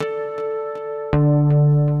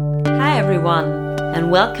everyone, and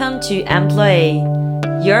welcome to Employee,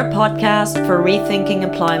 your podcast for rethinking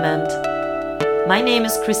employment. My name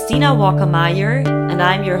is Christina Walker-Meyer, and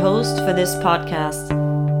I'm your host for this podcast.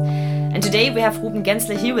 And today we have Ruben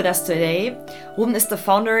Gänsler here with us today. Ruben is the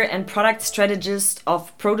founder and product strategist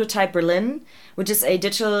of Prototype Berlin, which is a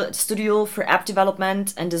digital studio for app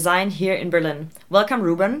development and design here in Berlin. Welcome,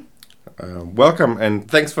 Ruben. Welcome and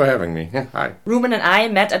thanks for having me. Hi. Ruben and I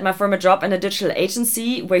met at my former job in a digital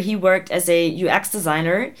agency where he worked as a UX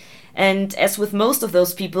designer. And as with most of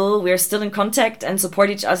those people, we're still in contact and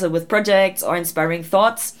support each other with projects or inspiring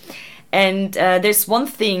thoughts. And there's one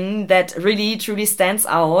thing that really truly stands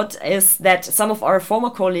out is that some of our former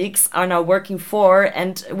colleagues are now working for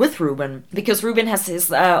and with Ruben, because Ruben has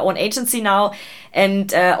his own agency now,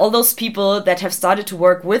 and all those people that have started to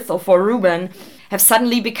work with or for Ruben have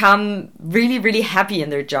suddenly become really, really happy in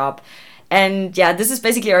their job. And yeah, this is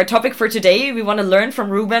basically our topic for today. We want to learn from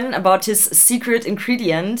Ruben about his secret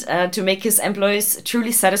ingredient to make his employees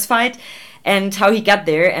truly satisfied, and how he got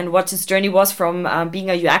there and what his journey was from being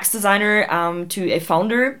a UX designer to a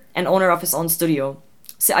founder and owner of his own studio.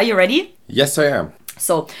 So are you ready? Yes, I am.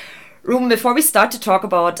 So, Ruben, before we start to talk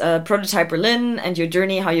about Prototype Berlin and your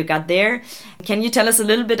journey, how you got there, can you tell us a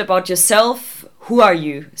little bit about yourself? Who are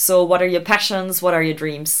you? So what are your passions? What are your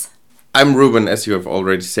dreams? I'm Ruben, as you have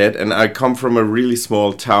already said, and I come from a really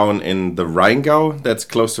small town in the Rheingau that's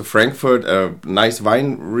close to Frankfurt, a nice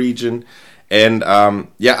wine region. And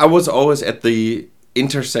I was always at the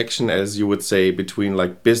intersection, as you would say, between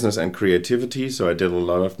like business and creativity. So I did a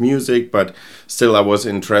lot of music, but still I was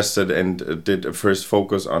interested and did a first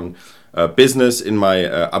focus on business in my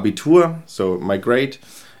Abitur, so my grade.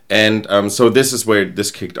 And so this is where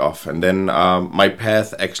this kicked off. And then my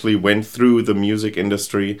path actually went through the music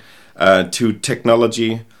industry to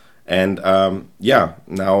technology. And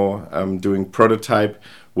now I'm doing Prototype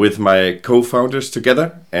with my co-founders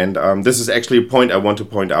together. And this is actually a point I want to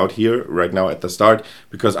point out here right now at the start,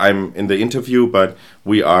 because I'm in the interview, but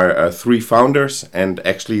we are 3 founders, and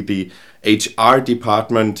actually the HR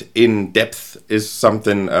department in depth is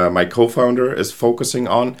something my co-founder is focusing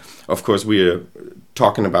on. Of course, we are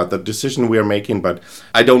talking about the decision we are making, but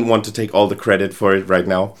I don't want to take all the credit for it right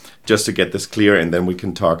now, just to get this clear, and then we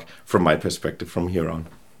can talk from my perspective from here on.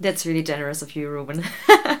 That's really generous of you, Ruben.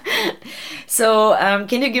 So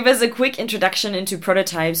can you give us a quick introduction into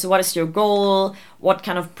Prototype? So what is your goal? What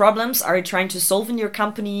kind of problems are you trying to solve in your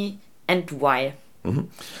company, and why? Mm-hmm.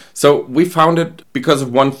 So we founded because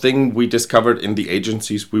of one thing we discovered in the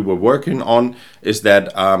agencies we were working on, is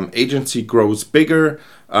that agency grows bigger,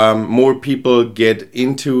 more people get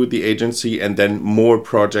into the agency, and then more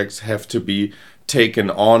projects have to be taken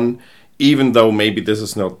on, even though maybe this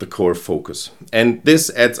is not the core focus. And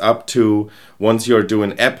this adds up to, once you're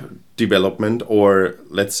doing app development or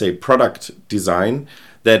let's say product design,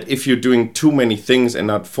 that if you're doing too many things and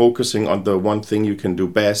not focusing on the one thing you can do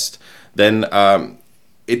best, then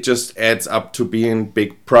it just adds up to being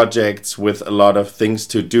big projects with a lot of things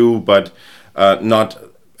to do, but not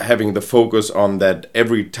having the focus on that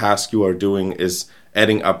every task you are doing is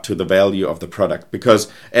adding up to the value of the product. Because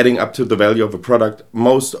adding up to the value of a product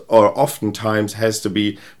most or oftentimes has to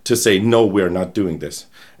be to say, no, we're not doing this.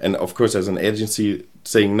 And of course, as an agency,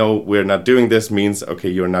 saying, no, we're not doing this means, okay,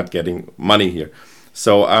 you're not getting money here.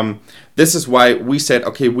 So this is why we said,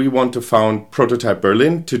 okay, we want to found Prototype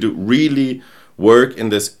Berlin to do really work in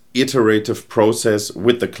this iterative process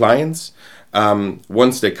with the clients.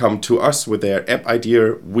 Once they come to us with their app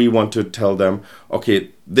idea, we want to tell them,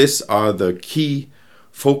 okay, these are the key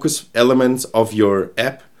focus elements of your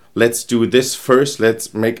app. Let's do this first.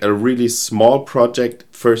 Let's make a really small project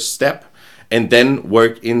first step, and then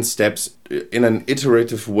work in steps in an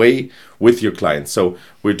iterative way with your clients. So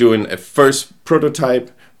we're doing a first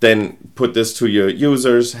prototype, then put this to your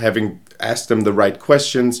users, having asked them the right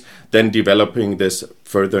questions, then developing this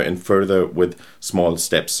further and further with small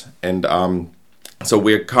steps. And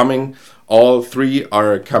so all 3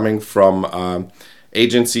 are coming from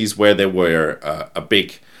agencies where there were a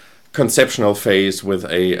big conceptual phase with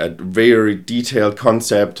a very detailed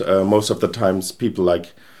concept. Most of the times people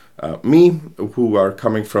like me, who are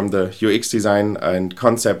coming from the UX design and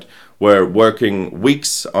concept, were working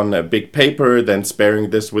weeks on a big paper, then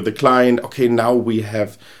sparing this with the client. Okay, now we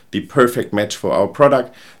have the perfect match for our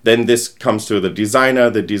product. Then this comes to the designer.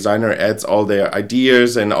 The designer adds all their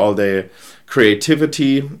ideas and all their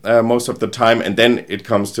creativity most of the time. And then it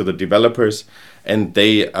comes to the developers, and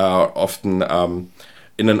they are often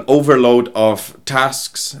in an overload of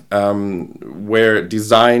tasks where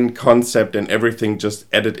design, concept, and everything just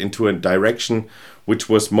added into a direction which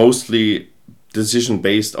was mostly decision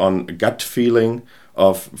based on gut feeling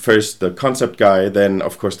of first the concept guy, then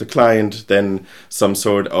of course the client, then some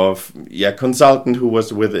sort of consultant who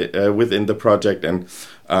was within the project, and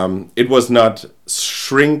it was not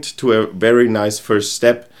shrinked to a very nice first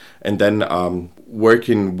step, and then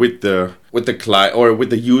working with the client or with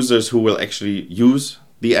the users who will actually use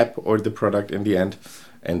the app or the product in the end,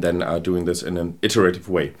 and then doing this in an iterative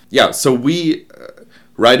way. So we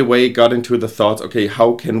right away got into the thoughts, okay,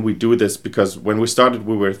 how can we do this? Because when we started,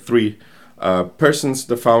 we were 3 persons,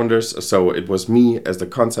 the founders. So it was me as the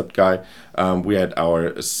concept guy. We had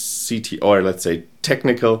our CT, or let's say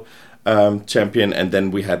technical champion, and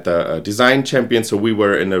then we had the design champion. So we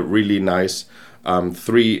were in a really nice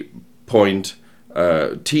 3-point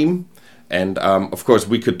team. And of course,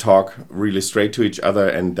 we could talk really straight to each other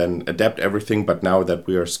and then adapt everything. But now that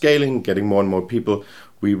we are scaling, getting more and more people,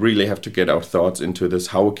 we really have to get our thoughts into this.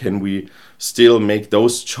 How can we still make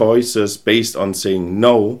those choices based on saying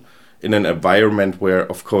no in an environment where,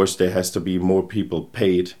 of course, there has to be more people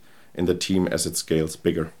paid in the team as it scales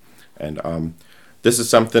bigger? And this is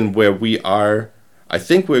something where I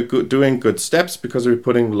think we're doing good steps because we're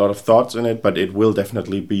putting a lot of thoughts in it, but it will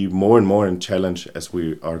definitely be more and more a challenge as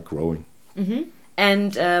we are growing. Mm-hmm.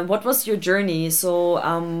 And what was your journey? So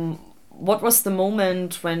what was the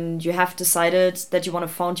moment when you have decided that you want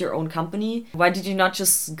to found your own company? Why did you not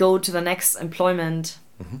just go to the next employment?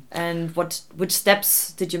 Mm-hmm. And which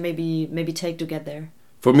steps did you maybe take to get there?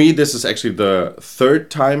 For me, this is actually the 3rd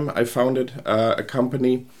time I founded a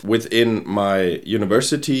company. Within my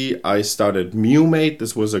university, I started MewMate.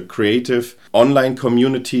 This was a creative online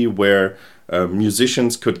community where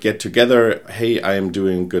musicians could get together. Hey, I am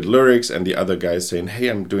doing good lyrics, and the other guys saying, hey,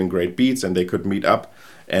 I'm doing great beats, and they could meet up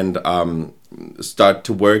and start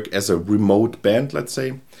to work as a remote band, let's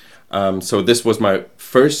say. So this was my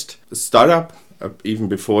first startup. Even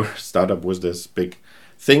before startup was this big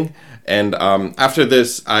thing. And after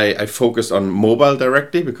this, I focused on mobile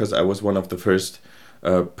directly because I was one of the first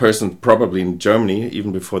person probably in Germany,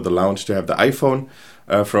 even before the launch, to have the iPhone.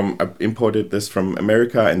 I imported this from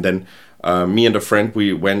America, and then me and a friend,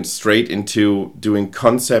 we went straight into doing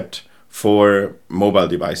concept for mobile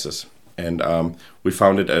devices. And we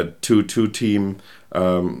founded a 2 team,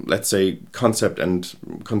 let's say, concept and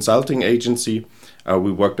consulting agency.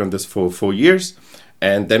 We worked on this for 4 years,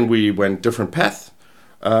 and then we went different paths.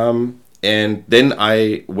 And then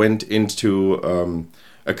I went into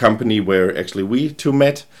a company where actually we 2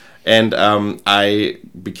 met, and I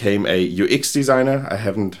became a UX designer. I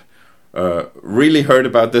haven't really heard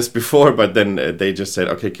about this before, but then they just said,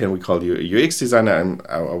 okay, can we call you a UX designer? And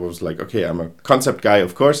I was like, okay, I'm a concept guy,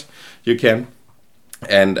 of course, you can.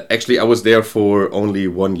 And actually I was there for only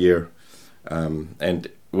 1 year. And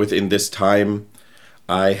within this time,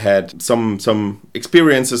 I had some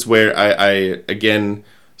experiences where I again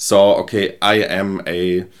saw, okay, I am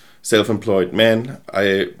a self-employed man.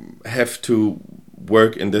 I have to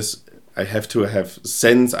work in this. I have to have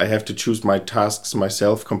sense. I have to choose my tasks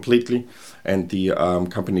myself completely. And the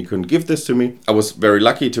company couldn't give this to me. I was very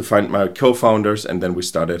lucky to find my co-founders, and then we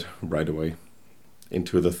started right away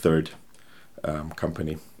into the 3rd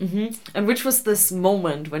company. Mm-hmm. And which was this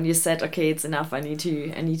moment when you said, okay, it's enough. I need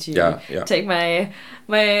to take my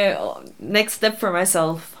next step for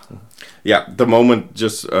myself. Yeah, the moment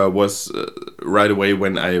just was right away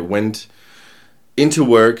when I went into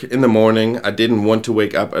work in the morning. I didn't want to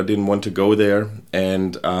wake up. I didn't want to go there.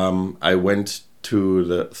 And I went to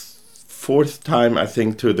the 4th time, I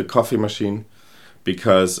think, to the coffee machine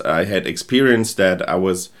because I had experienced that I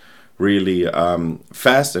was really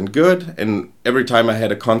fast and good. And every time I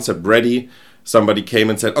had a concept ready, somebody came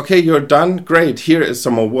and said, okay, you're done. Great. Here is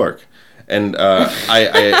some more work. And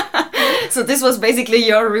So this was basically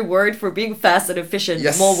your reward for being fast and efficient.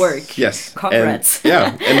 Yes, more work. Yes. Congrats.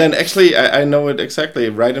 And then actually, I know it exactly.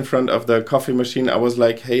 Right in front of the coffee machine, I was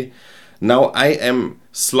like, hey, now I am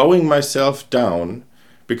slowing myself down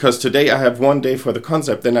because today I have 1 day for the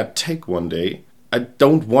concept, then I take 1 day. I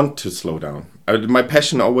don't want to slow down. My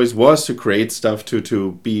passion always was to create stuff,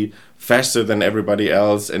 to be faster than everybody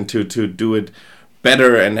else, and to do it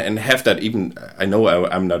better and have that. Even I know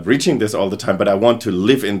I'm not reaching this all the time, but I want to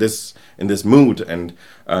live in this mood. And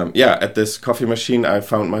at this coffee machine, I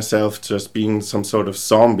found myself just being some sort of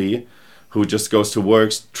zombie who just goes to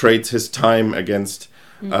work, trades his time against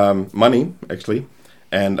money, actually.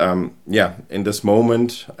 And in this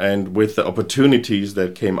moment and with the opportunities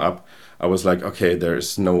that came up, I was like, okay, there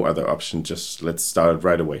is no other option. Just let's start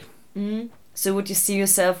right away. Mm. So would you see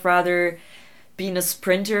yourself rather being a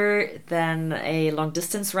sprinter than a long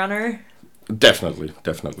distance runner? Definitely.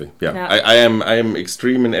 Yeah. I am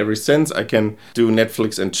extreme in every sense. I can do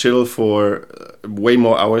Netflix and chill for way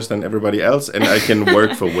more hours than everybody else, and I can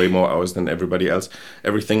work for way more hours than everybody else.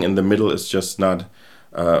 Everything in the middle is just not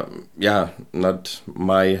not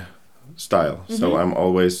my style. So I'm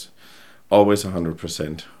always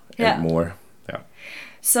 100% and more. Yeah.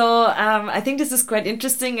 So I think this is quite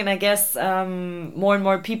interesting, and I guess more and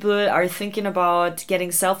more people are thinking about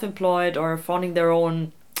getting self-employed or founding their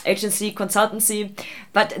own agency, consultancy.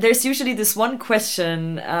 But there's usually this one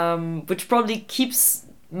question which probably keeps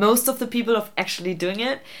most of the people of actually doing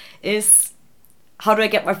it is, how do I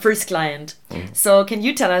get my first client? So can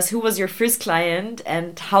you tell us who was your first client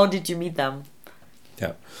and how did you meet them?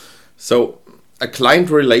 Yeah. So a client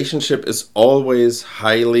relationship is always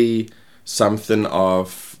highly something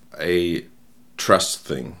of a trust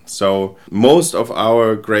thing. So most of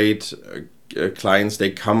our great clients, they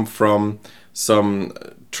come from some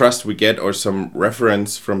trust we get or some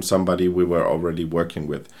reference from somebody we were already working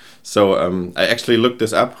with. So I actually looked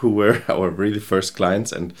this up, who were our really first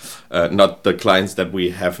clients, and not the clients that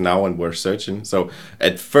we have now and we're searching. So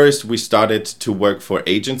at first we started to work for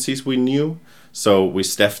agencies we knew. So we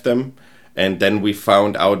staffed them, and then we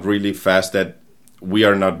found out really fast that we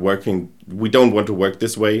don't want to work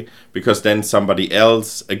this way, because then somebody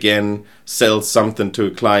else again sells something to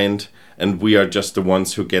a client and we are just the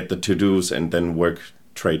ones who get the to-dos and then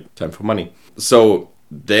trade time for money. So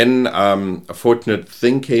then a fortunate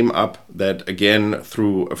thing came up that, again,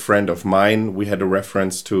 through a friend of mine, we had a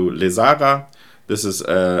reference to Lesara. This is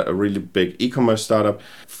a really big e-commerce startup.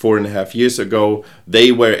 4.5 years ago,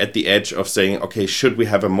 they were at the edge of saying, okay, should we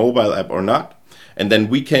have a mobile app or not? And then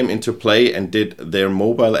we came into play and did their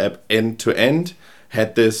mobile app end to end,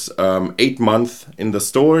 had this 8 months in the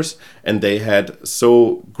stores, and they had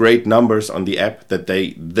so great numbers on the app that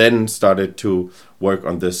they then started to work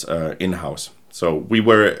on this in-house. So we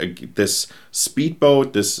were this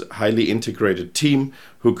speedboat, this highly integrated team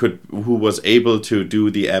who was able to do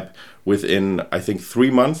the app within, I think,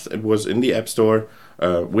 3 months. It was in the App Store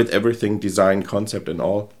with everything, design, concept, and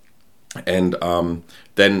all. And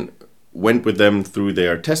then went with them through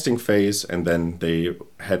their testing phase, and then they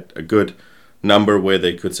had a good number where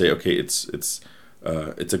they could say, okay, it's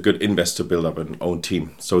a good invest to build up an own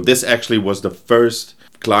team. So this actually was the first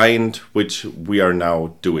client which we are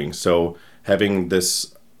now doing. So having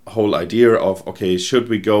this whole idea of, okay, should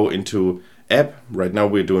we go into app? Right now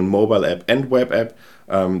we're doing mobile app and web app.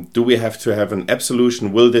 Do we have to have an app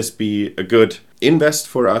solution? Will this be a good invest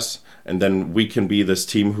for us? And then we can be this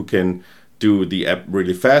team who can do the app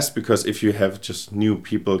really fast, because if you have just new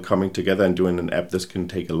people coming together and doing an app, this can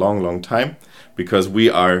take a long time, because we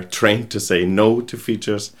are trained to say no to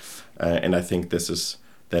features. And I think this is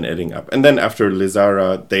then adding up. And then after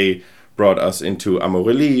Lesara, they brought us into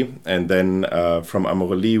Amorelie, and then from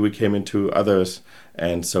Amorelie we came into others,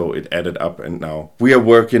 and so it added up, and now we are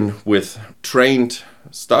working with trained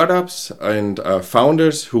startups and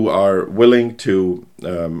founders who are willing to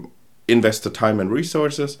invest the time and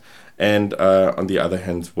resources, and on the other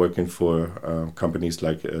hand working for companies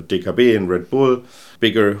like DKB and Red Bull,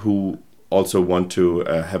 bigger, who also want to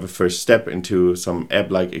have a first step into some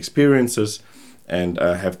app-like experiences, and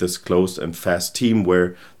have this close and fast team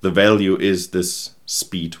where the value is this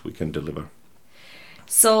speed we can deliver.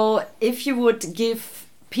 So if you would give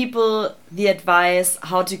people the advice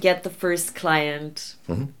how to get the first client,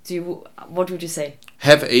 what would you say?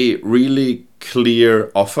 Have a really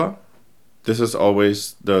clear offer. This is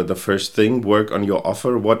always the first thing. Work on your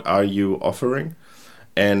offer. What are you offering?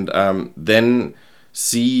 And then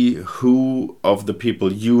see who of the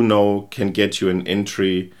people you know can get you an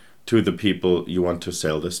entry to the people you want to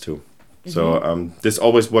sell this to. So this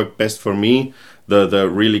always worked best for me. The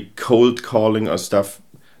really cold calling or stuff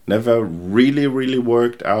never really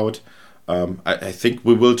worked out. I think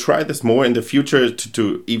we will try this more in the future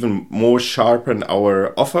to even more sharpen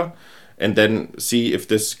our offer, and then see if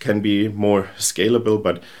this can be more scalable.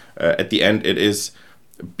 But at the end, it is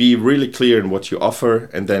be really clear in what you offer,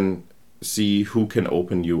 and then see who can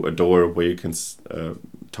open you a door where you can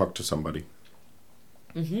talk to somebody.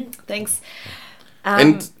 Thanks.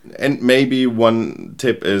 And maybe one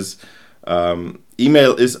tip is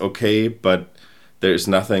email is okay, but there's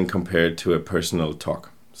nothing compared to a personal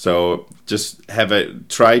talk. So just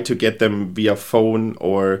try to get them via phone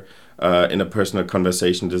or in a personal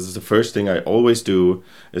conversation. This is the first thing I always do,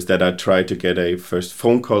 is that I try to get a first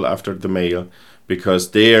phone call after the mail,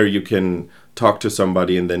 because there you can talk to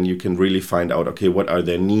somebody and then you can really find out, okay, what are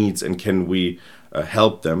their needs and can we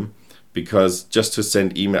help them? because just to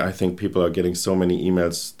send email, I think people are getting so many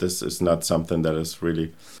emails. This is not something that is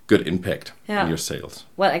really good impact on your sales.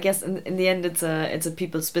 Well, I guess in the end, it's a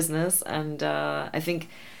people's business, and I think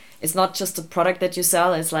it's not just a product that you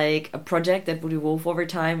sell. It's like a project that would evolve over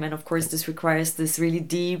time, and of course, this requires this really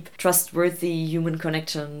deep, trustworthy human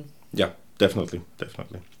connection. Yeah, definitely.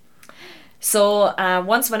 So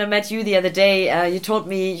once when I met you the other day, you told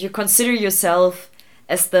me you consider yourself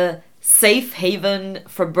as the safe haven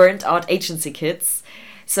for burnt out agency kids.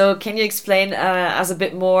 So can you explain us a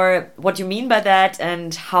bit more what you mean by that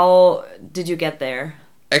and how did you get there?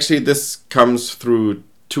 Actually, this comes through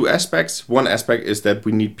two aspects. One aspect is that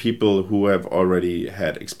we need people who have already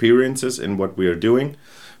had experiences in what we are doing,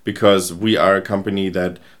 because we are a company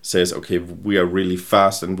that says, okay, we are really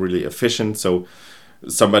fast and really efficient. So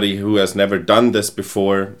somebody who has never done this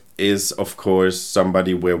before is, of course,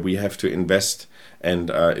 somebody where we have to invest. And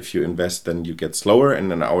if you invest, then you get slower.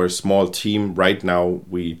 And in our small team right now,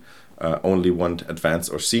 we only want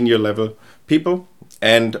advanced or senior level people.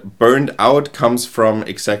 And burned out comes from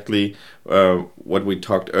exactly what we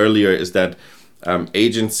talked earlier, is that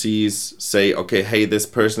agencies say, okay, hey, this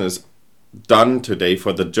person is done today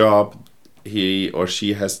for the job. He or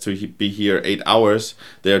she has to be here 8 hours.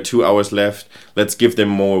 There are 2 hours left. Let's give them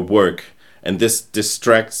more work. And this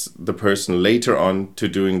distracts the person later on to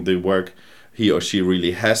doing the work he or she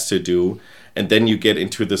really has to do. And then you get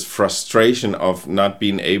into this frustration of not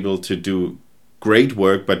being able to do great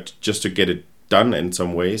work, but just to get it done in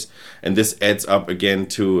some ways. And this adds up again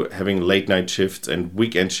to having late night shifts and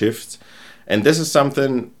weekend shifts. And this is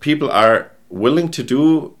something people are willing to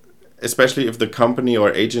do, especially if the company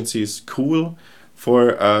or agency is cool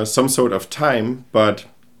for some sort of time. But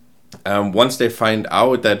once they find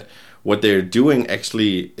out that what they're doing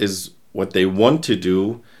actually is what they want to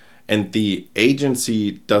do, and the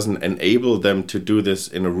agency doesn't enable them to do this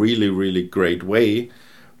in a really, really great way,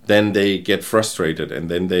 then they get frustrated, and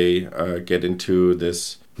then they get into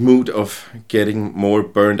this mood of getting more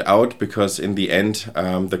burned out, because in the end,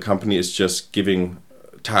 the company is just giving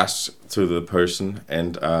tasks to the person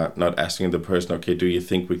and not asking the person, okay, do you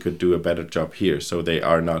think we could do a better job here? So they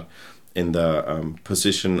are not in the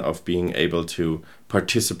position of being able to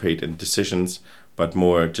participate in decisions, but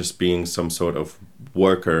more just being some sort of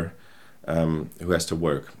worker who has to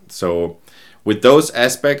work. So with those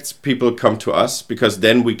aspects, people come to us because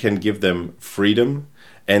then we can give them freedom,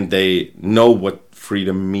 and they know what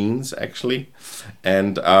freedom means actually.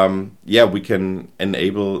 And we can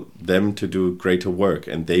enable them to do greater work,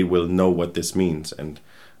 and they will know what this means. And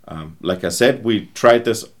like I said, we tried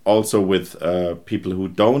this also with people who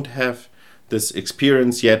don't have this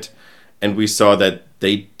experience yet, and we saw that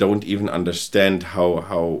they don't even understand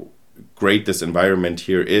how great this environment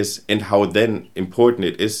here is, and how then important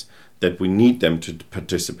it is that we need them to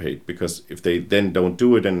participate. Because if they then don't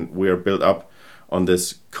do it, and we are built up on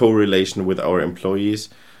this correlation with our employees,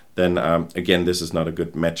 then again, this is not a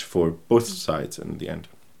good match for both sides in the end.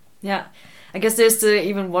 Yeah, I guess there's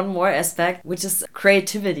even one more aspect, which is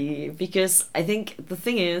creativity. Because I think the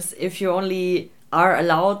thing is, if you only are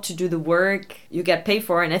allowed to do the work you get paid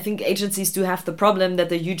for, and I think agencies do have the problem that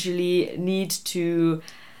they usually need to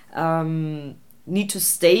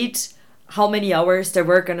state how many hours they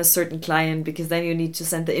work on a certain client, because then you need to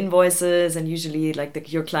send the invoices, and usually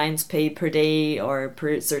your clients pay per day or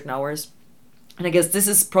per certain hours. And I guess this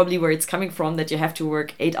is probably where it's coming from, that you have to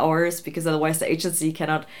work 8 hours, because otherwise the agency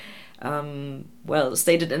cannot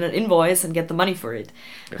state it in an invoice and get the money for it.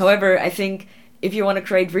 Yes. However, I think if you want to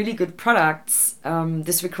create really good products,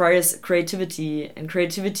 this requires creativity, and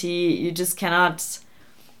creativity you just cannot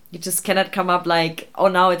come up like, oh,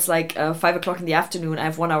 now it's like 5 o'clock in the afternoon, I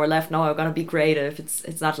have 1 hour left, now I'm gonna be creative.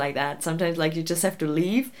 It's not like that. Sometimes you just have to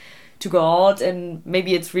leave to go out, and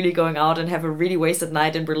maybe it's really going out and have a really wasted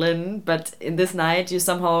night in Berlin, but in this night you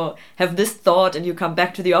somehow have this thought, and you come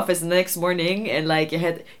back to the office the next morning, and you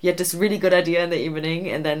had this really good idea in the evening,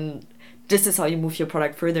 and then this is how you move your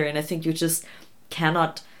product further. And I think you just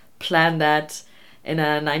cannot plan that in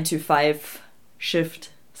a 9 to 5 shift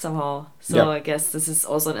somehow. So yeah. I guess this is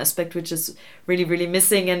also an aspect which is really, really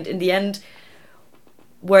missing, and in the end,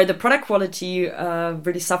 where the product quality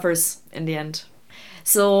really suffers in the end.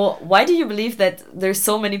 So why do you believe that there's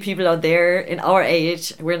so many people out there in our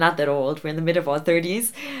age? We're not that old, we're in the mid of our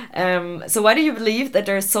 30s. So why do you believe that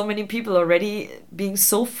there are so many people already being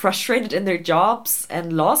so frustrated in their jobs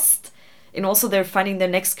and lost, and also they're finding their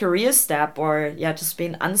next career step, or just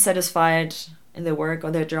being unsatisfied in their work or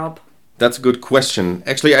their job? That's a good question.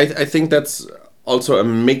 Actually, I think that's also a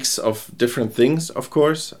mix of different things, of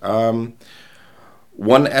course.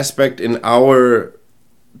 One aspect in our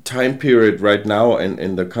time period right now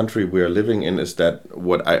in the country we are living in is that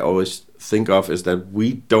what I always think of is that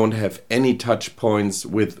we don't have any touch points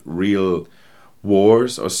with real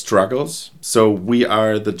wars or struggles. So we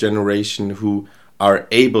are the generation who are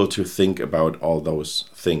able to think about all those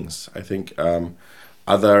things. I think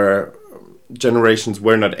other generations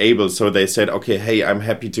were not able, so they said, okay, hey, I'm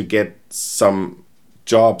happy to get some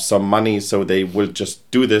job, some money, so they will just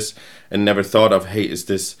do this and never thought of, hey, is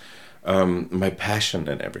this my passion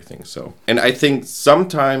and everything. So, and I think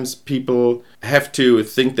sometimes people have to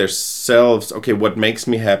think themselves, okay, what makes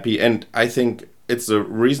me happy? And I think it's a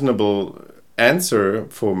reasonable answer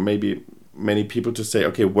for maybe many people to say,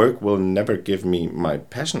 okay, work will never give me my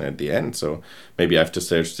passion at the end. So maybe I have to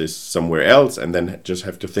search this somewhere else and then just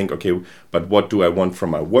have to think, okay, but what do I want from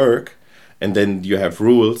my work? And then you have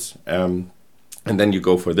rules, and then you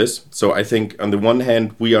go for this. So I think on the one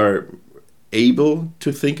hand, we are able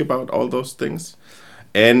to think about all those things.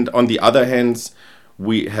 And on the other hand,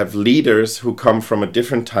 we have leaders who come from a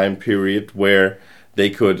different time period where they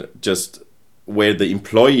could just, where the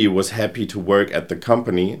employee was happy to work at the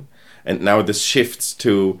company. And now this shifts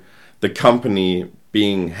to the company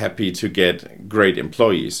being happy to get great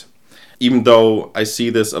employees. Even though I see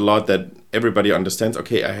this a lot, that everybody understands,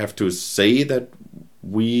 okay, I have to say that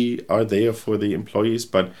we are there for the employees,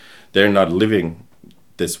 but they're not living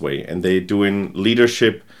this way. And they're doing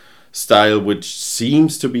leadership style, which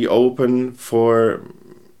seems to be open for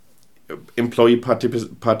employee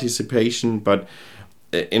participation, but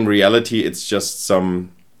in reality, it's just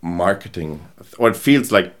some marketing, or it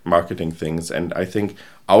feels like marketing things. And I think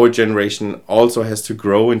our generation also has to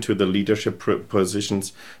grow into the leadership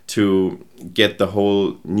positions to get the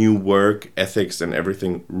whole new work ethics and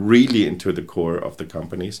everything really into the core of the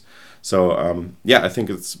companies. So yeah, I think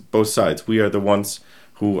it's both sides. We are the ones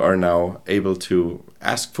who are now able to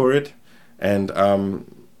ask for it, and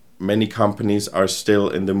many companies are still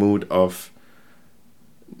in the mood of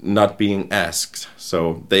not being asked,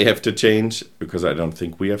 so they have to change, because I don't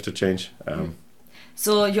think we have to change.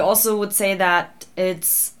 So you also would say that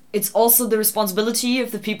it's also the responsibility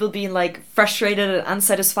of the people being like frustrated and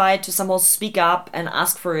unsatisfied to somehow speak up and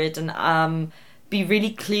ask for it, and be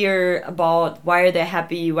really clear about why are they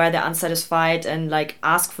happy, why they're unsatisfied, and like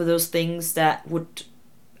ask for those things that would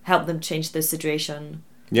help them change the situation.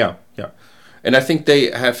 Yeah. And I think they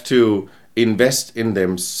have to invest in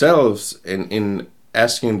themselves, in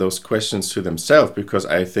asking those questions to themselves, because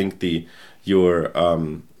I think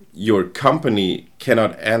your company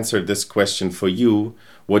cannot answer this question for you,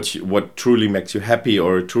 what truly makes you happy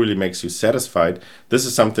or truly makes you satisfied. This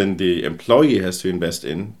is something the employee has to invest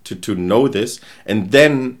in to know this, and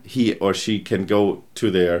then he or she can go to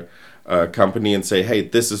their company and say, hey,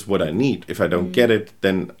 this is what I need. If I don't get it,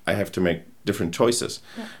 then I have to make different choices.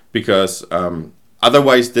 Because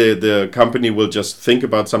otherwise, the company will just think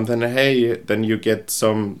about something. Hey, then you get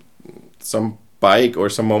some bike or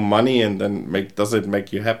some more money, and then does it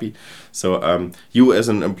make you happy? So you as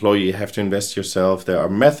an employee have to invest yourself. There are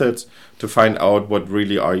methods to find out what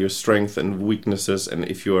really are your strengths and weaknesses, and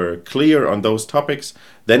if you are clear on those topics,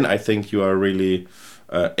 then I think you are really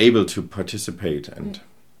able to participate. And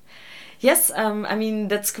yes, I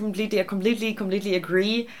mean I completely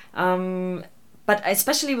agree. But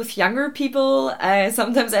especially with younger people,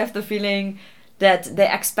 sometimes I have the feeling that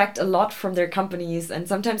they expect a lot from their companies. And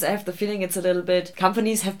sometimes I have the feeling it's a little bit,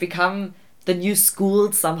 companies have become the new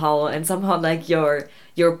schools somehow. And somehow like your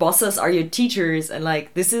bosses are your teachers. And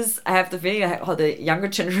like this is, I have the feeling how the younger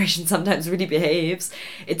generation sometimes really behaves.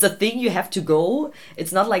 It's a thing you have to go.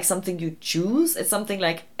 It's not like something you choose. It's something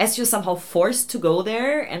like as you're somehow forced to go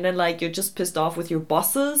there. And then like you're just pissed off with your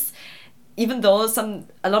bosses. Even though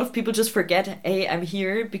a lot of people just forget, hey, I'm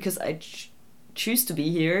here because I choose to be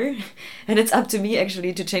here, and it's up to me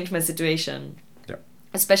actually to change my situation. Yeah.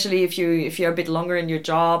 Especially if you're a bit longer in your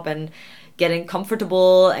job and getting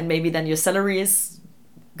comfortable, and maybe then your salary is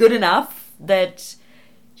good enough that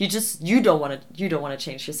you don't want to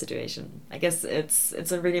change your situation. I guess it's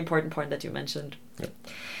a really important point that you mentioned. Yeah.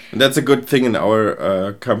 And that's a good thing in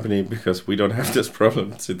our company, because we don't have this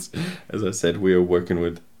problem. Since, as I said, we are working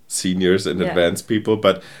with seniors and advanced people,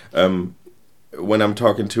 but when I'm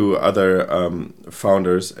talking to other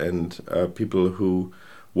founders and people who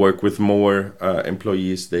work with more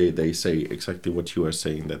employees, they say exactly what you are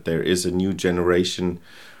saying, that there is a new generation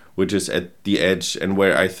which is at the edge, and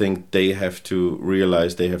where I think they have to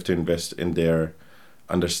realize they have to invest in their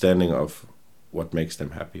understanding of what makes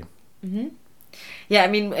them happy. Mm-hmm. Yeah, I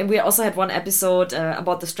mean, and we also had one episode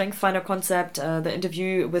about the Strength Finder concept, the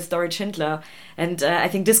interview with Dorit Schindler. And I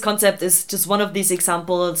think this concept is just one of these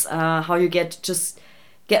examples how you get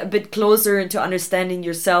get a bit closer into understanding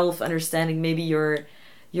yourself, understanding maybe your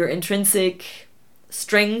intrinsic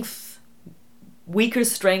strength, weaker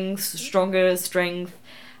strengths, stronger strength.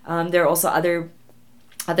 There are also other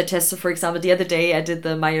tests. So for example, the other day I did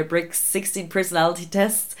the Myers-Briggs 16 personality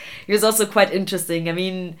tests. It was also quite interesting. I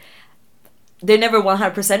mean, they're never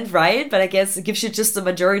 100% right, but I guess it gives you just a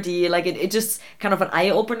majority. Like it just kind of an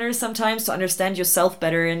eye-opener sometimes to understand yourself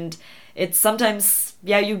better. And it's sometimes,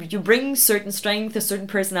 yeah, you bring certain strength, a certain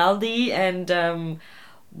personality, and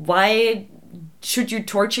why should you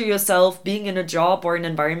torture yourself being in a job or an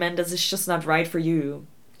environment that is just not right for you,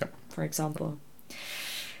 for example.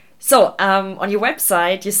 So on your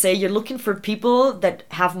website, you say you're looking for people that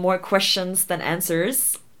have more questions than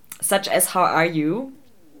answers, such as how are you?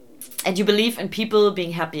 And you believe in people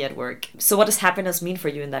being happy at work. So what does happiness mean for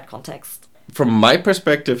you in that context? From my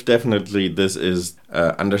perspective, definitely this is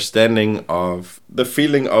understanding of the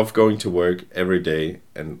feeling of going to work every day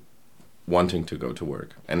and wanting to go to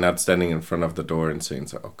work and not standing in front of the door and saying,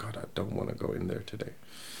 oh God, I don't want to go in there today.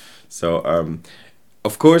 So,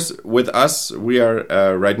 of course, with us, we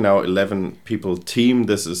are right now 11 people team.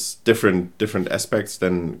 This is different aspects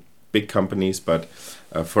than big companies, but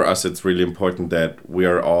for us, it's really important that we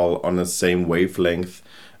are all on the same wavelength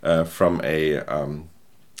from a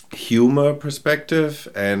humor perspective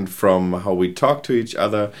and from how we talk to each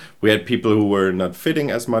other. We had people who were not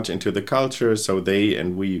fitting as much into the culture, so they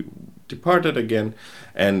and we departed again.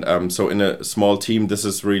 And so in a small team, this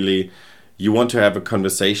is really, you want to have a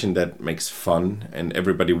conversation that makes fun and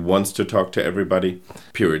everybody wants to talk to everybody,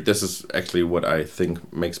 period. This is actually what I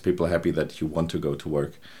think makes people happy, that you want to go to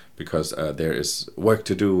work because there is work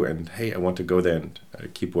to do and hey, I want to go there and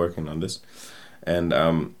keep working on this. And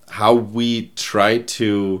how we try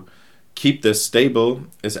to keep this stable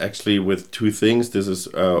is actually with two things. This is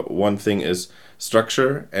one thing is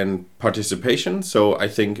structure and participation. So I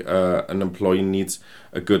think an employee needs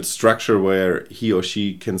a good structure where he or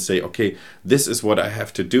she can say, okay, this is what I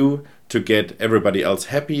have to do to get everybody else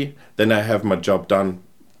happy. Then I have my job done,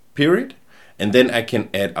 period. And then I can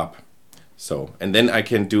add up. So, and then I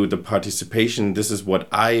can do the participation. This is what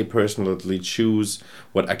I personally choose,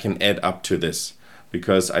 what I can add up to this.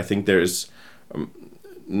 Because I think there is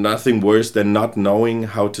nothing worse than not knowing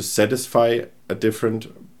how to satisfy a different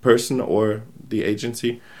person or the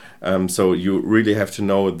agency. So you really have to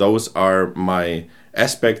know those are my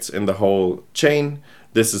aspects in the whole chain.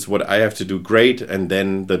 This is what I have to do great. And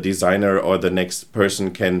then the designer or the next person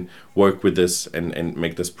can work with this and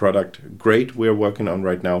make this product great we're working on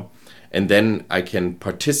right now. And then I can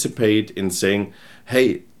participate in saying,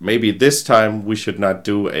 hey, maybe this time we should not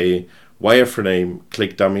do a wireframe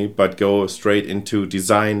click dummy, but go straight into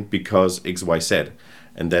design because XYZ.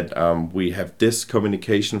 And that we have this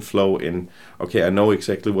communication flow in, okay, I know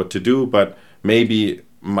exactly what to do, but maybe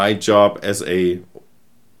my job as a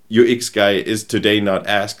UX guy is today not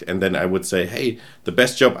asked. And then I would say, hey, the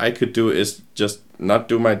best job I could do is just not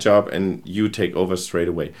do my job and you take over straight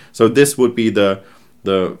away. So this would be the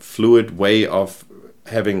fluid way of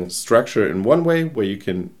having structure in one way where you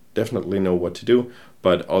can definitely know what to do,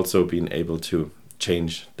 but also being able to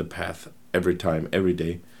change the path every time, every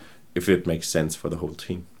day, if it makes sense for the whole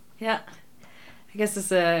team. Yeah, I guess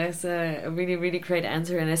it's a really, really great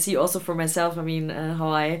answer. And I see also for myself, I mean, how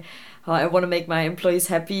I want to make my employees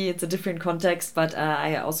happy. It's a different context, but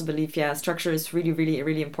I also believe, yeah, structure is really, really,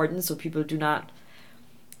 really important so people do not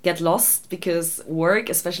get lost, because work,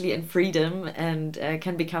 especially in freedom, and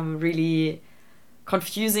can become really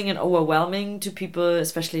confusing and overwhelming to people,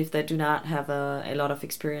 especially if they do not have a lot of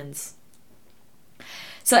experience.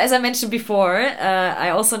 So as I mentioned before, I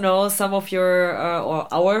also know some of your or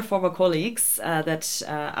our former colleagues that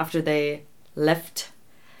after they left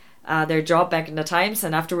their job back in the times,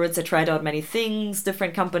 and afterwards they tried out many things,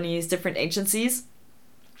 different companies, different agencies.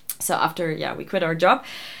 So after, we quit our job.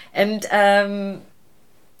 And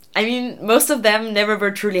I mean, most of them never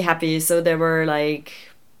were truly happy. So they were like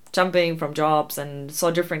jumping from jobs and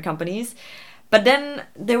saw different companies. But then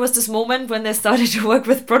there was this moment when they started to work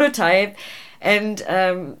with Prototype. And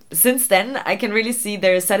since then, I can really see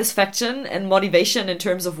their satisfaction and motivation in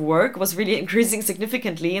terms of work was really increasing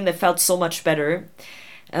significantly, and they felt so much better.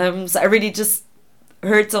 So I really just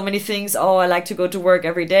heard so many things. Oh, I like to go to work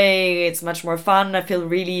every day. It's much more fun. I feel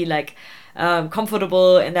really like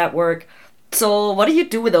comfortable in that work. So what do you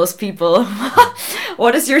do with those people?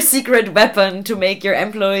 What is your secret weapon to make your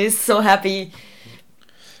employees so happy?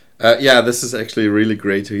 This is actually really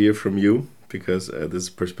great to hear from you, because this is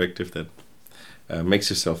a perspective that makes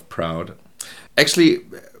yourself proud. Actually,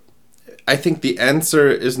 I think the answer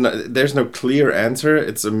is there's no clear answer.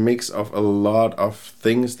 It's a mix of a lot of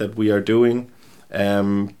things that we are doing.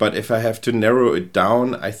 But if I have to narrow it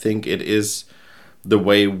down, I think it is the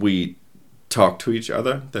way we talk to each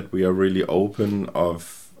other, that we are really open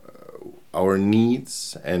of our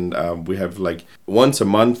needs, and we have like once a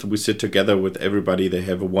month we sit together with everybody. They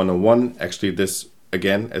have a one-on-one. Actually, this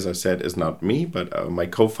again, as I said, is not me, but my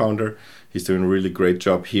co-founder. He's doing a really great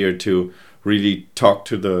job here to really talk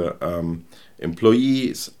to the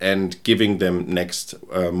employees and giving them next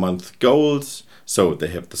month goals. So they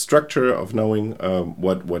have the structure of knowing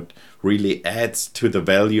what really adds to the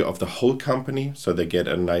value of the whole company. So they get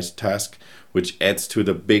a nice task which adds to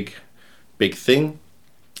the big thing.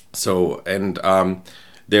 So, and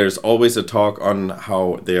there's always a talk on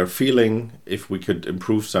how they are feeling, if we could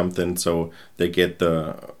improve something. So they get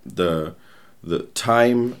the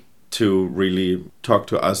time to really talk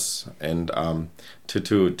to us and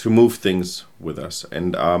to move things with us.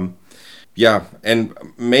 And yeah, and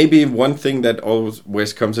maybe one thing that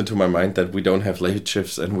always comes into my mind, that we don't have late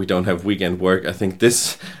shifts and we don't have weekend work. I think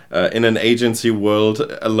this, in an agency world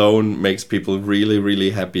alone, makes people really,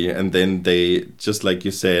 really happy. And then they, just like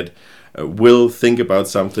you said, will think about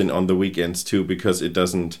something on the weekends too, because it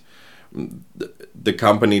doesn't, the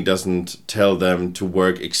company doesn't tell them to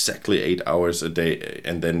work exactly 8 hours a day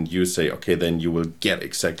and then you say, okay, then you will get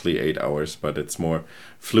exactly 8 hours, but it's more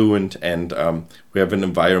fluent. And we have an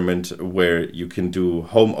environment where you can do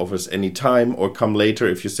home office anytime or come later.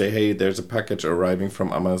 If you say, hey, there's a package arriving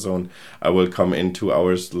from Amazon, I will come in 2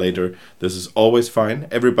 hours later. This is always fine.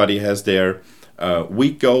 Everybody has their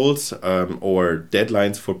week goals or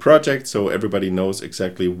deadlines for projects, so everybody knows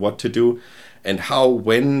exactly what to do. And how,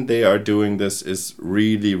 when they are doing this, is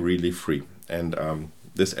really, really free. And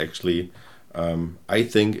this actually, I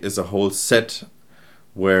think, is a whole set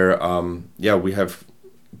where, we have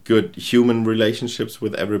good human relationships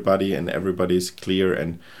with everybody, and everybody's clear,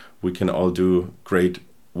 and we can all do great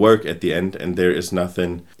work at the end. And there is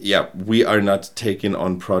nothing, we are not taking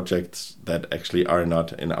on projects that actually are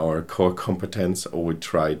not in our core competence, or we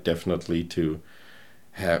try definitely to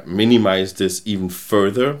minimize this even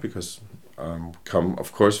further, because come,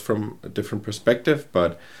 of course, from a different perspective,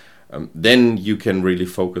 but then you can really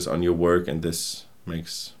focus on your work, and this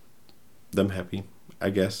makes them happy, I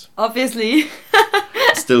guess. Obviously.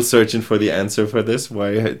 Still searching for the answer for this, why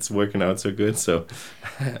it's working out so good, so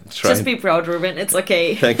just be proud, Ruben, it's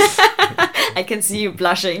okay. Thanks. I can see you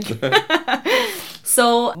blushing.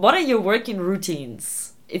 So, what are your working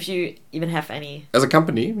routines, if you even have any? As a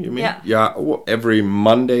company, you mean? Yeah, every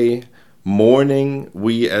Monday morning,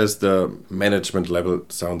 we, as the management level,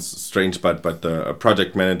 sounds strange, but the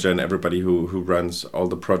project manager and everybody who runs all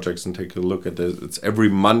the projects and take a look at this, it's every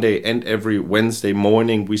Monday and every Wednesday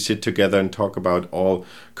morning we sit together and talk about all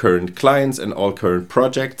current clients and all current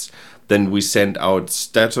projects. Then we send out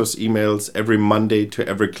status emails every Monday to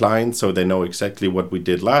every client, so they know exactly what we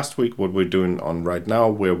did last week, what we're doing on right now,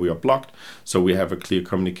 where we are blocked. So we have a clear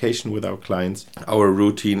communication with our clients. Our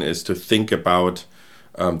routine is to think about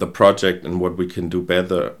the project and what we can do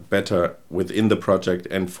better within the project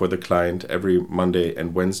and for the client every Monday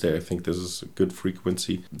and Wednesday. I think this is a good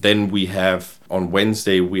frequency. Then we have, on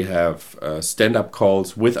Wednesday, we have stand-up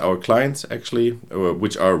calls with our clients, actually,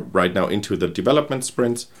 which are right now into the development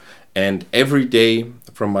sprints. And every day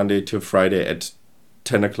from Monday to Friday at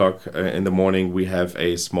 10 o'clock in the morning, we have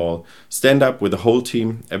a small stand-up with the whole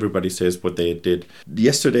team. Everybody says what they did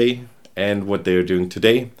yesterday and what they are doing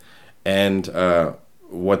today, and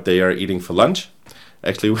what they are eating for lunch.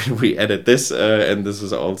 Actually, we added this, and this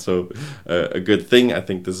is also a good thing. I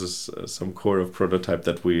think this is some core of Prototype,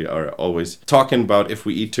 that we are always talking about if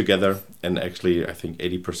we eat together. And actually, I think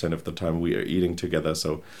 80% of the time we are eating together.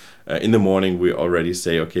 So in the morning, we already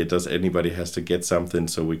say, okay, does anybody has to get something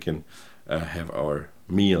so we can have our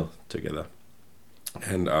meal together.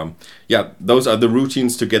 And those are the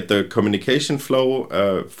routines to get the communication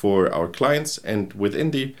flow for our clients and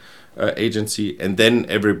within the agency. And then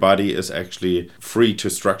everybody is actually free to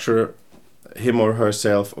structure him or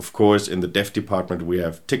herself. Of course, in the dev department, we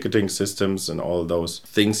have ticketing systems and all those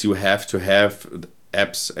things you have to have.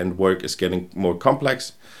 Apps and work is getting more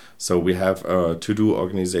complex. So we have a to-do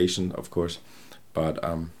organization, of course. But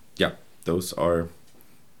those are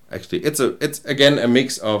actually, it's again a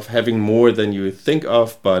mix of having more than you think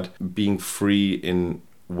of, but being free in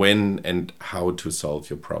when and how to solve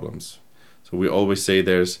your problems. So we always say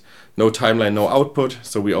there's no timeline, no output.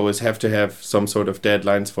 So we always have to have some sort of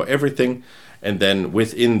deadlines for everything. And then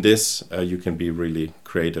within this, you can be really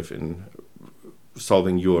creative in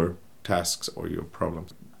solving your tasks or your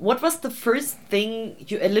problems. What was the first thing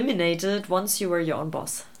you eliminated once you were your own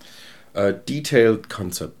boss? Detailed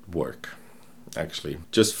concept work. actually.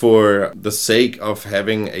 Just for the sake of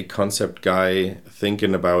having a concept guy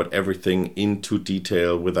thinking about everything into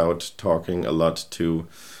detail without talking a lot to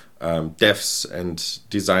devs and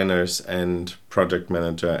designers and project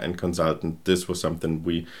manager and consultant. This was something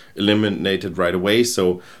we eliminated right away.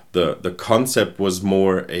 So the concept was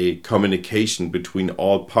more a communication between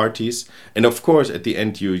all parties. And of course, at the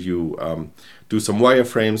end, you do some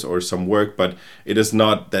wireframes or some work, but it is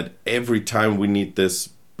not that every time we need this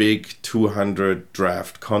big 200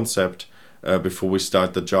 draft concept before we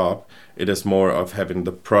start the job. It is more of having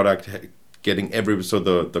the product, getting so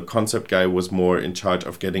the concept guy was more in charge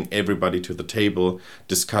of getting everybody to the table,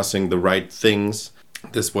 discussing the right things.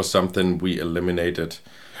 This was something we eliminated,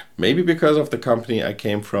 maybe because of the company I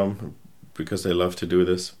came from, because they love to do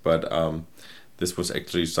this, but this was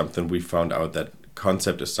actually something we found out, that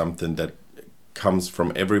concept is something that comes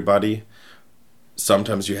from everybody.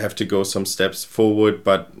 Sometimes you have to go some steps forward,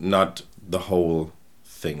 but not the whole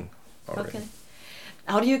thing already. Okay.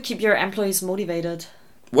 How do you keep your employees motivated?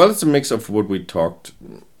 Well, it's a mix of what we talked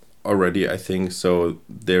already, I think. So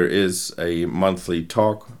there is a monthly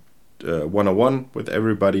talk, 101 with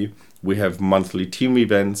everybody. We have monthly team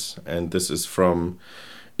events, and this is from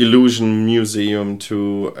Illusion Museum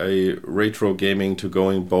to a retro gaming to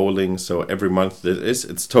going bowling. So every month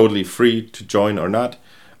it's totally free to join or not.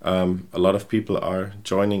 A lot of people are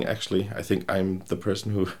joining, actually. I think I'm the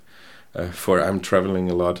person who, I'm traveling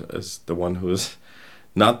a lot, is the one who is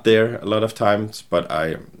not there a lot of times, but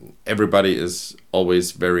everybody is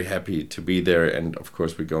always very happy to be there, and of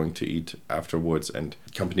course we're going to eat afterwards, and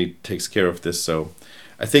the company takes care of this. So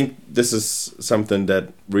I think this is something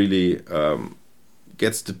that really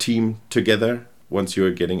gets the team together once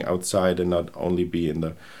you're getting outside and not only be in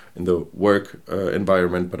the work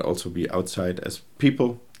environment, but also be outside as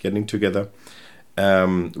people getting together.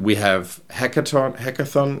 We have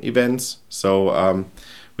hackathon events, so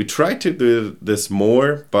we try to do this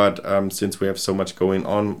more, but since we have so much going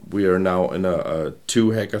on, we are now in 2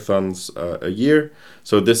 hackathons a year.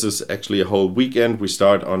 So this is actually a whole weekend. We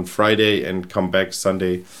start on Friday and come back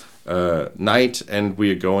Sunday night, and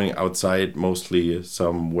we are going outside, mostly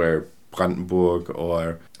somewhere Brandenburg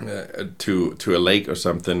or to a lake or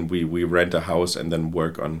something. We rent a house and then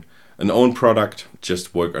work on an own product,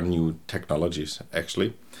 just work on new technologies,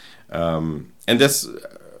 actually. And this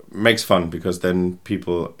makes fun, because then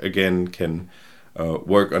people again can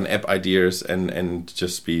work on app ideas and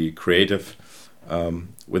just be creative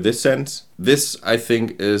with this sense. This, I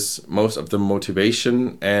think, is most of the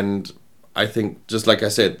motivation, and I think, just like I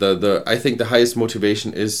said, I think the highest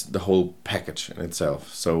motivation is the whole package in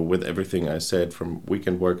itself. So with everything I said, from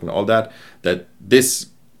weekend work and all that this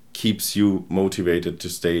keeps you motivated to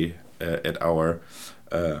stay at our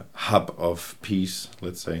hub of peace,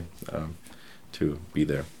 let's say, to be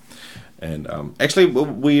there. And actually,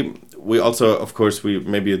 we also, of course,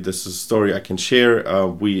 maybe this is a story I can share.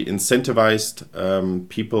 We incentivized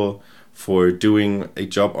people for doing a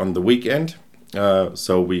job on the weekend.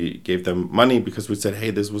 So we gave them money, because we said, hey,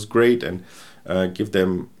 this was great, and give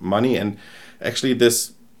them money. And actually,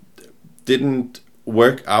 this didn't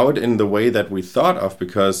work out in the way that we thought of,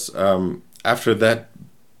 because after that,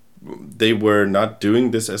 they were not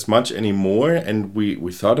doing this as much anymore. And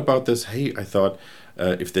we thought about this. Hey, I thought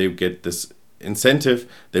if they get this incentive,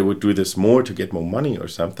 they would do this more to get more money or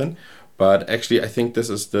something. But actually, I think this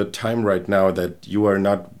is the time right now that you are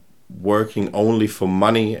not working only for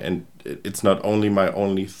money, and it's not only my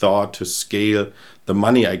only thought to scale the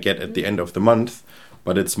money I get at the end of the month,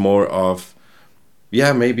 but it's more of,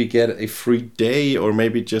 maybe get a free day, or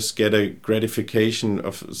maybe just get a gratification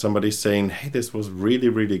of somebody saying, hey, this was really,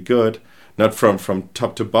 really good, not from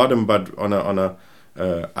top to bottom, but on a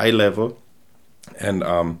eye level. And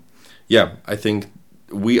I think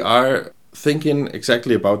we are thinking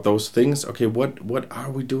exactly about those things. Okay, what are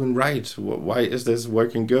we doing right? Why is this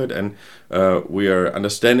working good? And we are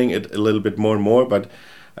understanding it a little bit more and more. But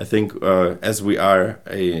I think as we are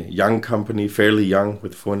a young company, fairly young,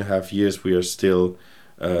 with 4.5 years, we are still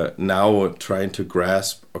now trying to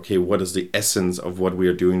grasp, okay, what is the essence of what we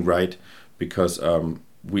are doing right? Because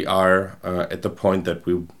we are at the point that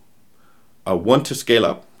we want to scale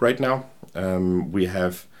up right now. We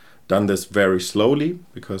have done this very slowly,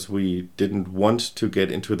 because we didn't want to get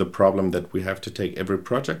into the problem that we have to take every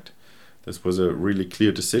project. This was a really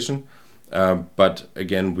clear decision. But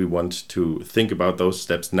again, we want to think about those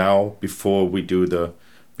steps now before we do the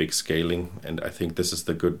big scaling. And I think this is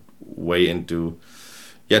the good way into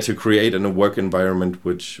to create a work environment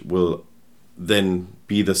which will then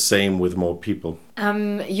be the same with more people.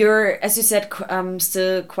 You're, as you said,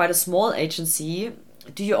 still quite a small agency.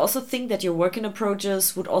 do you also think that your working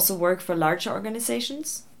approaches would also work for larger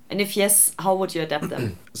organizations? And if yes, how would you adapt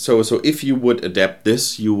them? So if you would adapt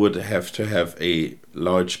this, you would have to have a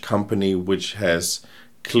large company which has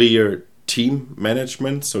clear team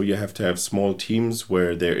management. So you have to have small teams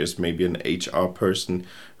where there is maybe an HR person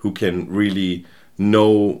who can really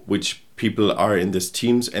know which people are in these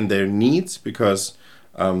teams and their needs, because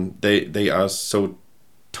they are so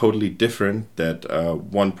totally different that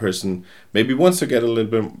one person maybe wants to get a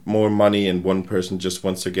little bit more money and one person just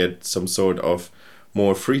wants to get some sort of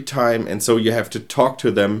more free time, and so you have to talk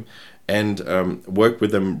to them and work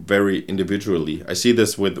with them very individually. I see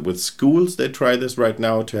this with schools. They try this right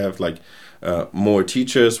now to have like more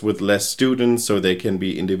teachers with less students so they can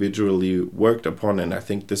be individually worked upon, and I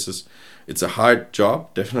think it's a hard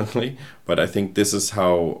job, definitely, but I think this is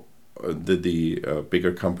how the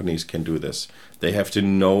bigger companies can do this. They have to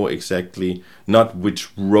know exactly not which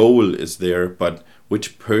role is there, but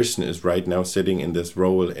which person is right now sitting in this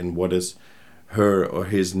role and what is her or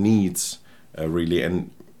his needs really, and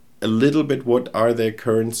a little bit what are their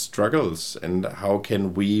current struggles and how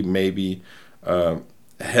can we maybe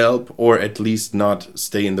help or at least not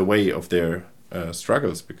stay in the way of their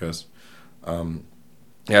struggles, because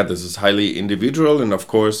this is highly individual, and of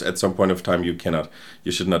course at some point of time you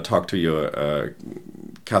should not talk to your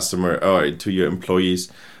customer or to your employees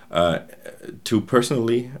too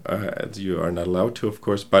personally, as you are not allowed to, of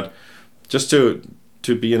course, but just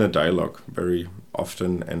to be in a dialogue very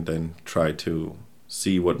often and then try to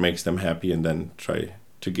see what makes them happy and then try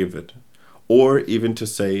to give it. Or even to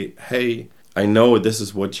say, hey, I know this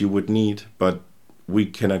is what you would need, but we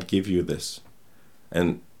cannot give you this.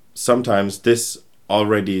 And sometimes this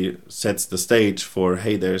already sets the stage for,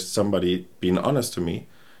 hey, there's somebody being honest to me,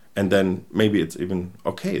 and then maybe it's even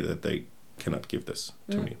okay that they cannot give this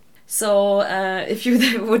to me. So if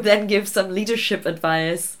you would then give some leadership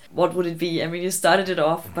advice, what would it be? I mean, you started it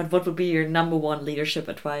off, but what would be your number one leadership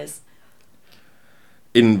advice?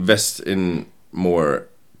 Invest in more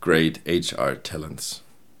great HR talents.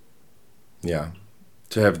 Yeah,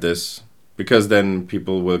 to have this, because then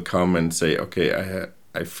people will come and say, okay,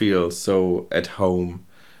 I feel so at home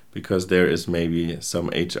because there is maybe some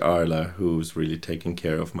HRler who's really taking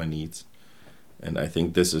care of my needs. And I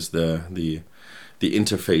think this is the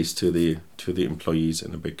interface to the employees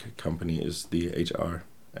in a big company is the HR,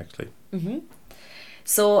 actually. Mm-hmm.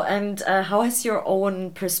 So, and how has your own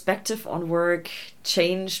perspective on work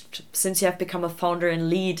changed since you have become a founder and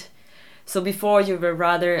lead? So before you were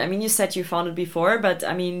rather, I mean, you said you founded before, but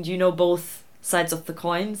I mean, you know both sides of the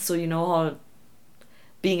coin, so you know how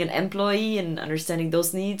being an employee and understanding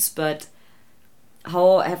those needs, but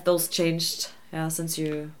how have those changed since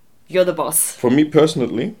you're the boss? For me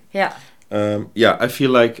personally? Yeah. I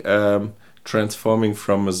feel like transforming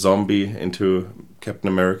from a zombie into Captain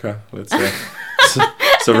America, let's say.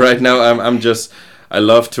 so right now I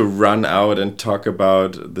love to run out and talk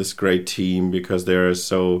about this great team because they're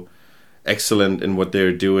so excellent in what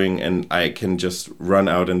they're doing, and I can just run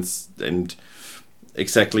out and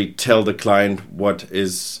exactly tell the client what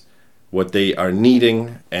they are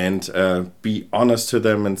needing and be honest to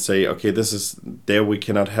them and say, okay, this is there we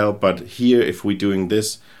cannot help, but here if we're doing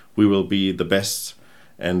this we will be the best.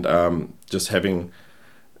 And just having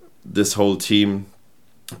this whole team,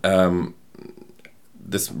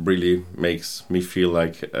 this really makes me feel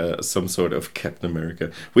like some sort of Captain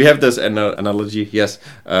America. We have this analogy, yes,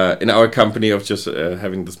 in our company of just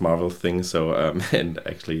having this Marvel thing. So and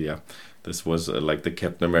actually, this was like the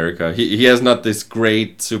Captain America. He has not this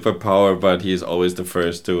great superpower, but he is always the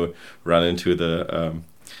first to run into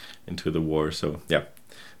the war. So yeah,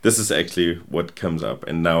 this is actually what comes up,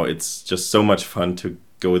 and now it's just so much fun to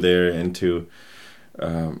go there and to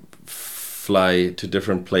fly to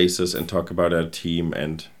different places and talk about our team,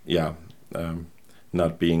 and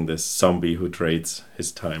not being this zombie who trades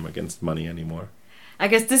his time against money anymore. I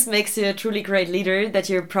guess this makes you a truly great leader, that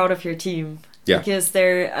you're proud of your team. Yeah. Because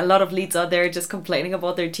there are a lot of leads out there just complaining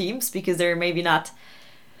about their teams because they're maybe not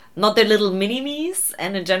their little mini-me's,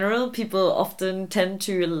 and in general people often tend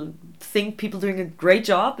to think people doing a great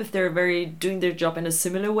job if they're doing their job in a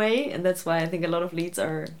similar way, and that's why I think a lot of leads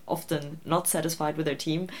are often not satisfied with their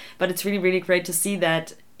team. But it's really, really great to see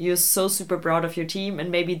that you're so super proud of your team,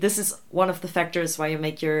 and maybe this is one of the factors why you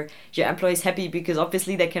make your employees happy, because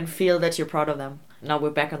obviously they can feel that you're proud of them. Now we're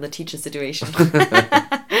back on the teacher situation.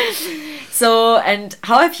 So, and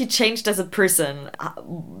how have you changed as a person?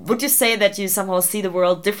 Would you say that you somehow see the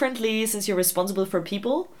world differently since you're responsible for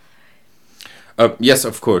people? Yes,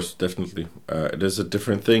 of course, definitely. It is a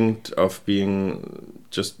different thing of being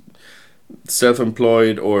just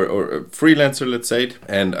self-employed or a freelancer, let's say,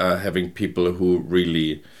 and having people who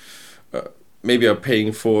really maybe are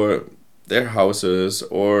paying for their houses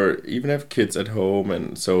or even have kids at home,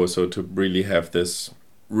 and so to really have this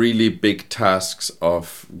really big tasks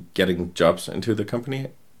of getting jobs into the company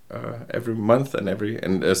every month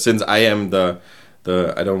and since I am the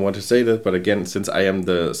I don't want to say that, but again, since I am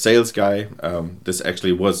the sales guy, this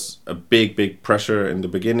actually was a big pressure in the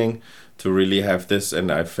beginning to really have this,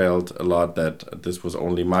 and I felt a lot that this was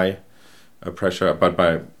only my pressure, but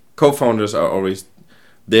my co-founders are always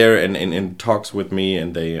there and in talks with me,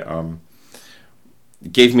 and they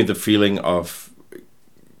gave me the feeling of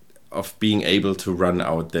being able to run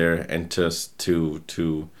out there and just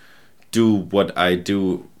to do what I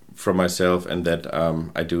do for myself, and that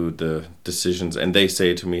I do the decisions, and they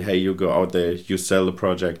say to me, hey, you go out there, you sell the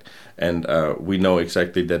project, and we know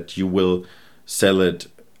exactly that you will sell it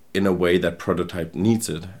in a way that prototype needs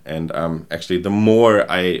it. And actually the more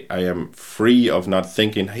I am free of not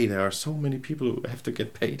thinking, hey, there are so many people who have to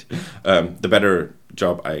get paid, the better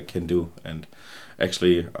job I can do. And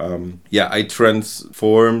actually I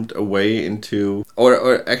transformed away into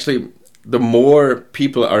or actually the more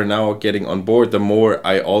people are now getting on board, the more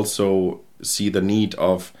I also see the need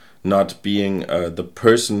of not being the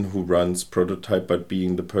person who runs prototype, but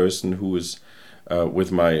being the person who is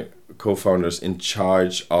with my co-founders in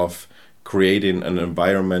charge of creating an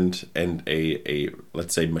environment and a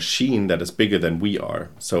let's say machine that is bigger than we are.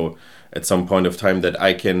 So at some point of time that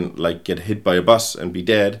I can like get hit by a bus and be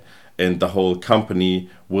dead, and the whole company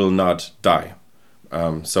will not die.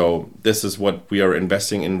 So this is what we are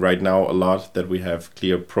investing in right now a lot, that we have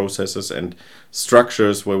clear processes and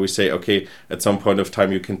structures where we say, okay, at some point of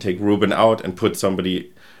time you can take Ruben out and put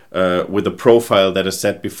somebody with a profile that is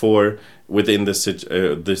set before within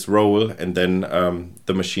this role, and then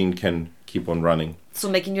the machine can keep on running. So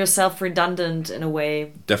making yourself redundant in a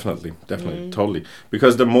way. Definitely, totally.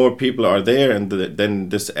 Because the more people are there, and then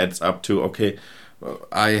this adds up to, okay,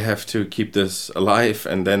 I have to keep this alive,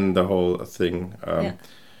 and then the whole thing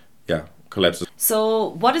collapses. So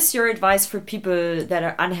what is your advice for people that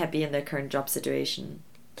are unhappy in their current job situation?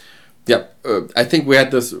 Yeah, I think we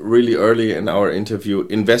had this really early in our interview.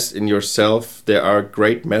 Invest in yourself. There are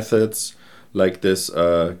great methods like this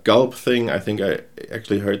gulp thing. I think I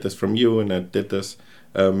actually heard this from you, and I did this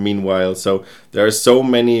meanwhile. So there are so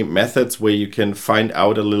many methods where you can find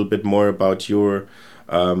out a little bit more about your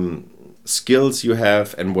skills you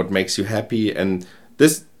have and what makes you happy. And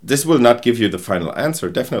this will not give you the final answer,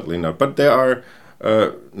 definitely not. But there are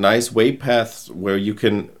nice way paths where you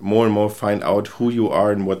can more and more find out who you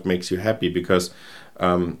are and what makes you happy. Because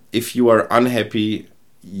if you are unhappy,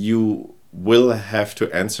 you will have to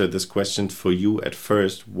answer this question for you at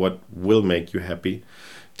first. What will make you happy?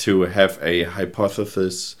 To have a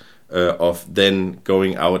hypothesis of then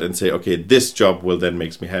going out and say, okay, this job will then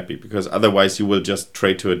makes me happy. Because otherwise you will just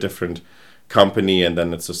trade to a different company, and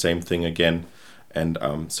then it's the same thing again. And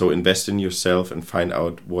so invest in yourself and find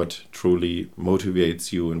out what truly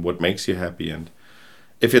motivates you and what makes you happy. And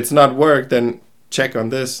if it's not work, then check on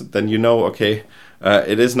this. Then you know, okay,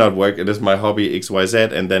 it is not work. It is my hobby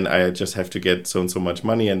XYZ, and then I just have to get so and so much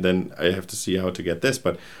money, and then I have to see how to get this.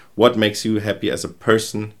 But what makes you happy as a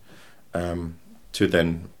person, to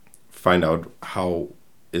then find out how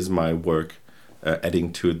is my work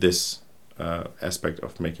adding to this aspect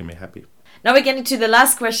of making me happy. Now we're getting to the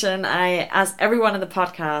last question I ask everyone on the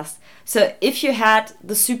podcast. So if you had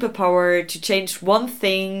the superpower to change one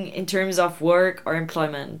thing in terms of work or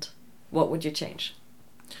employment, what would you change?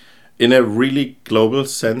 In a really global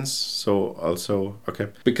sense, so also, okay.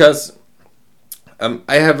 Because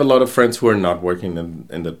I have a lot of friends who are not working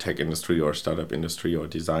in the tech industry or startup industry or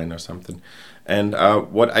design or something. And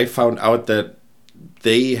what I found out that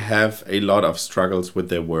they have a lot of struggles with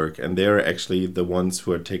their work, and they're actually the ones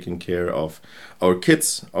who are taking care of our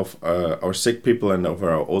kids, of our sick people, and of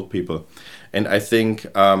our old people. And I think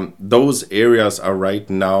those areas are right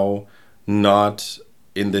now not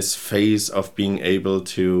in this phase of being able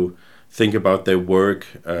to think about their work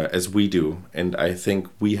as we do. And I think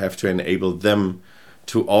we have to enable them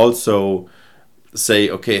to also say,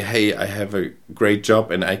 okay, hey, I have a great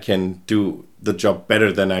job and I can do the job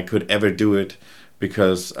better than I could ever do it.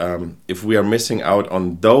 Because if we are missing out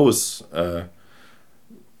on those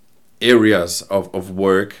areas of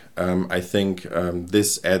work, I think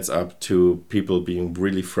this adds up to people being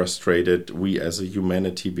really frustrated. We as a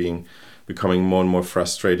humanity becoming more and more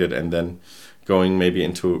frustrated, and then going maybe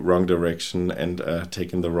into wrong direction and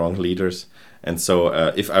taking the wrong leaders. And so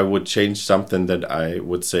if I would change something, that I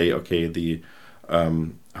would say, okay, the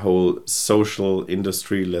whole social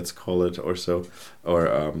industry, let's call it, or so,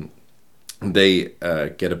 or they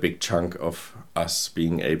get a big chunk of us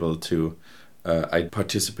being able to I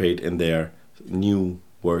participate in their new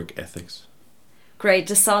work ethics. Great.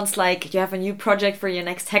 This sounds like you have a new project for your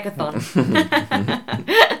next hackathon.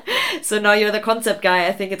 So now you're the concept guy.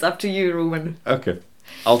 I think it's up to you, Ruben. Okay,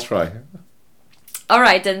 I'll try. All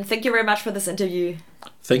right, then. Thank you very much for this interview.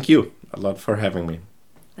 Thank you a lot for having me.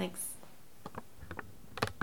 Thanks.